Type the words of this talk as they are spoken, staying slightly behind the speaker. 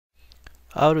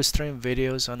How to stream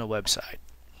videos on a website.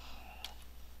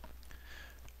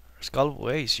 There's a couple of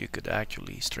ways you could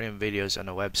actually stream videos on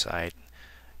a website,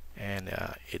 and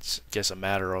it's just a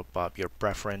matter of your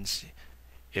preference.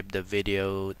 If the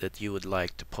video that you would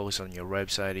like to post on your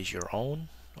website is your own,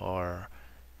 or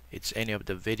it's any of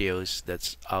the videos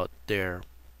that's out there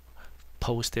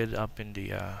posted up in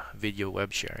the video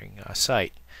web sharing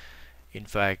site. In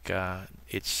fact,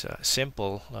 it's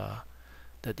simple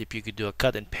that if you could do a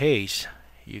cut and paste,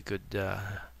 you could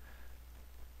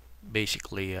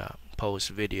basically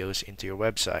post videos into your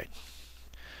website.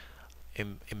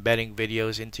 Embedding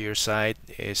videos into your site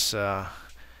is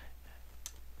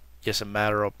just a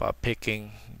matter of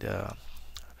picking the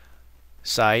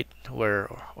site where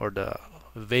or the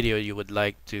video you would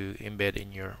like to embed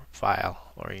in your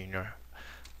file or in your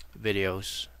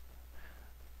videos.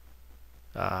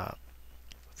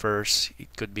 First,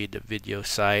 it could be the video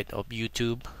site of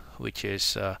YouTube, which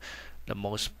is the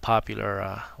most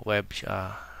popular web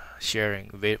sharing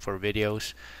for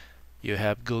videos. You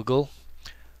have Google.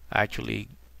 Actually,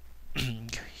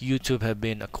 YouTube have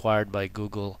been acquired by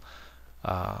Google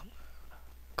a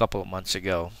couple of months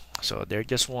ago, so they're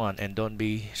just one, and don't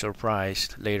be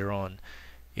surprised later on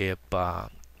if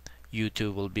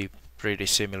YouTube will be pretty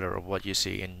similar of what you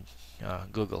see in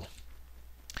Google.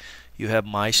 You have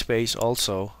MySpace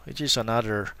also, which is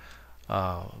another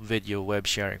video web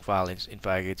sharing file. In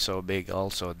fact, it's so big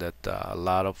also that a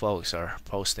lot of folks are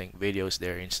posting videos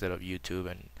there instead of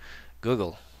YouTube and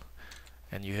Google.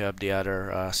 And you have the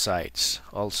other sites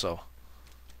also.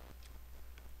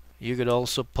 You could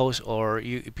also post, or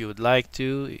if you would like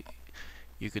to,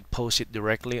 you could post it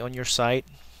directly on your site.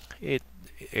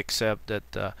 Except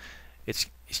that it's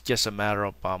just a matter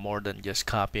of more than just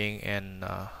copying and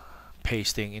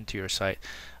pasting into your site,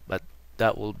 but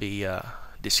that will be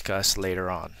discussed later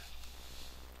on.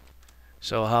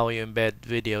 So how you embed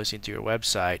videos into your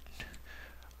website.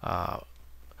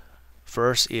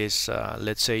 First is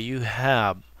let's say you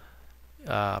have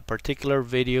a particular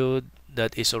video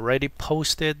that is already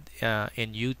posted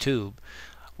in YouTube.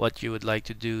 What you would like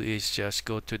to do is just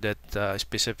go to that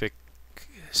specific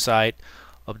site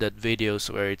of that videos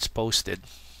where it's posted.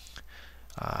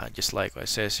 Just like what it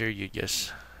says here, you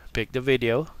just pick the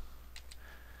video,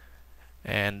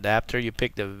 and after you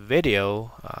pick the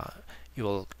video, you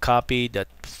will copy that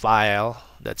file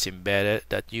that's embedded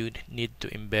that you need to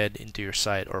embed into your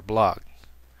site or blog,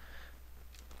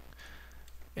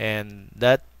 and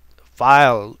that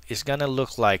file is gonna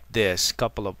look like this.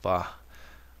 Couple of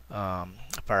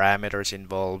parameters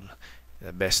involved.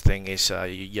 The best thing is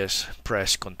you just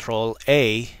press Control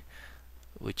A,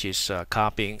 which is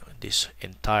copying this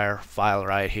entire file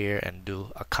right here, and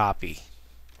do a copy.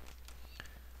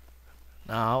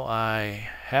 Now I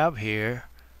have here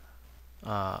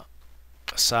a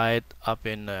site up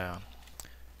in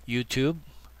YouTube.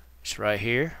 It's right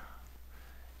here,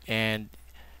 and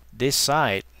this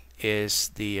site is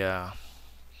the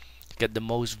get the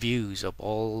most views of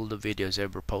all the videos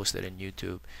ever posted in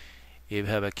YouTube. You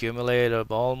have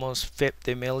accumulated almost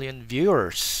 50 million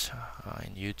viewers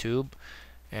in YouTube,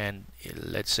 and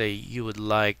let's say you would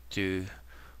like to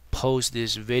post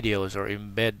these videos or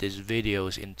embed these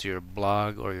videos into your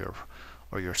blog or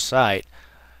your site.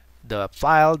 The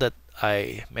file that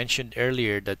I mentioned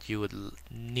earlier that you would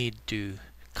need to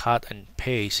cut and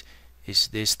paste is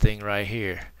this thing right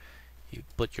here. You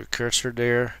put your cursor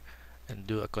there and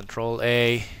do a Control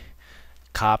A,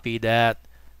 copy that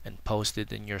and post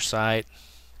it in your site.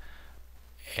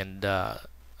 And a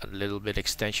little bit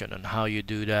extension on how you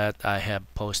do that I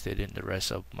have posted in the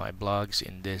rest of my blogs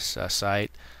in this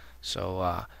site.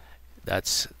 So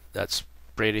that's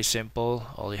pretty simple.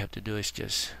 All you have to do is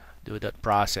just do that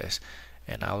process,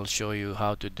 and I'll show you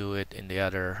how to do it in the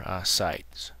other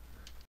sites.